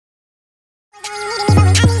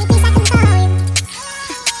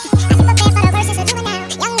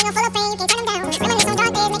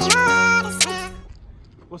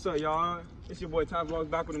What's up, y'all? It's your boy Ty Vlogs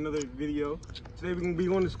back with another video. Today we're gonna be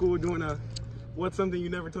going to school doing a what's something you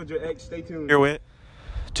never told your ex. Stay tuned. Here with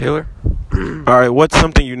Taylor. All right, what's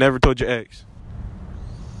something you never told your ex?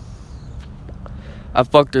 I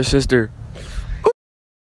fucked her sister.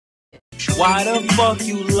 Why the fuck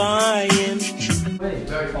you lying?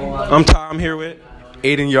 I'm Ty. I'm here with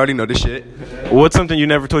Aiden, you already know this shit. what's something you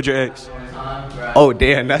never told your ex? Oh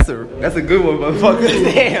damn, that's a good one, motherfucker.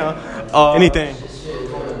 Damn. Anything.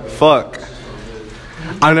 Fuck.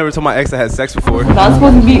 I never told my ex I had sex before. That's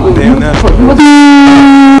supposed to be. Damn, that's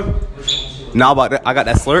Now about that, I got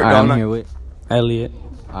that slurp. Alright, though, I'm not- here with Elliot.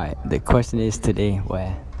 Alright, the question is today,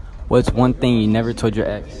 what's one thing you never told your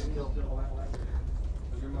ex?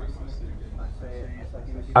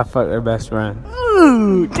 I fucked her best friend.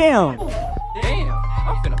 Ooh, damn. Damn,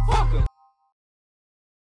 I'm finna fuck him.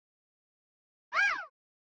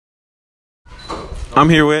 I'm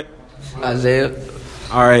here with Isaiah.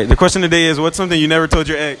 All right, the question today is what's something you never told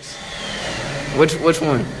your ex? Which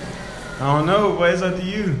one? I don't know, but it's up to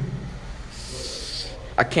you.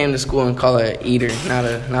 I came to school and called her an eater, not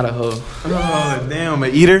a hoe. Oh, damn,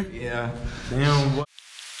 an eater? Yeah. Damn. What?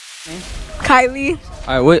 Kylie.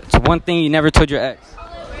 Alright, what's one thing you never told your ex?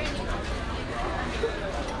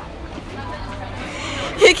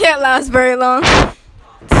 He can't last very long.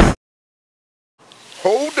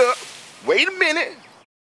 Hold up. Wait a minute.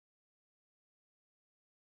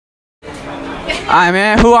 Alright,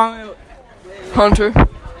 man, who am I? Hunter.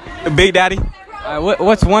 Big Daddy? Alright,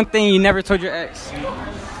 what's one thing you never told your ex?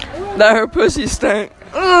 That her pussy stank.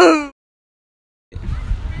 All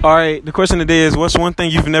right, the question today is what's one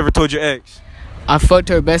thing you've never told your ex? I fucked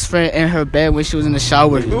her best friend in her bed when she was in the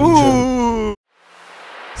shower. Ooh.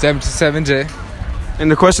 7-7J. And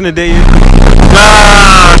the question today is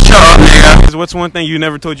Shut up, nigga. what's one thing you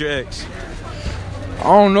never told your ex? I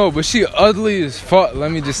don't know, but she ugly as fuck. Let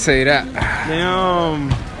me just say that.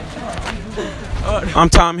 Damn. I'm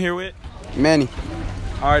Tom here with Manny.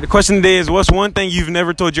 All right, the question today is what's one thing you've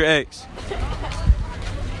never told your ex?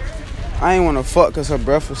 I ain't want to fuck because her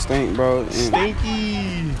breath was stink, bro. And,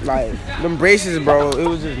 Stinky. like, them braces, bro, it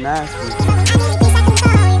was just nasty.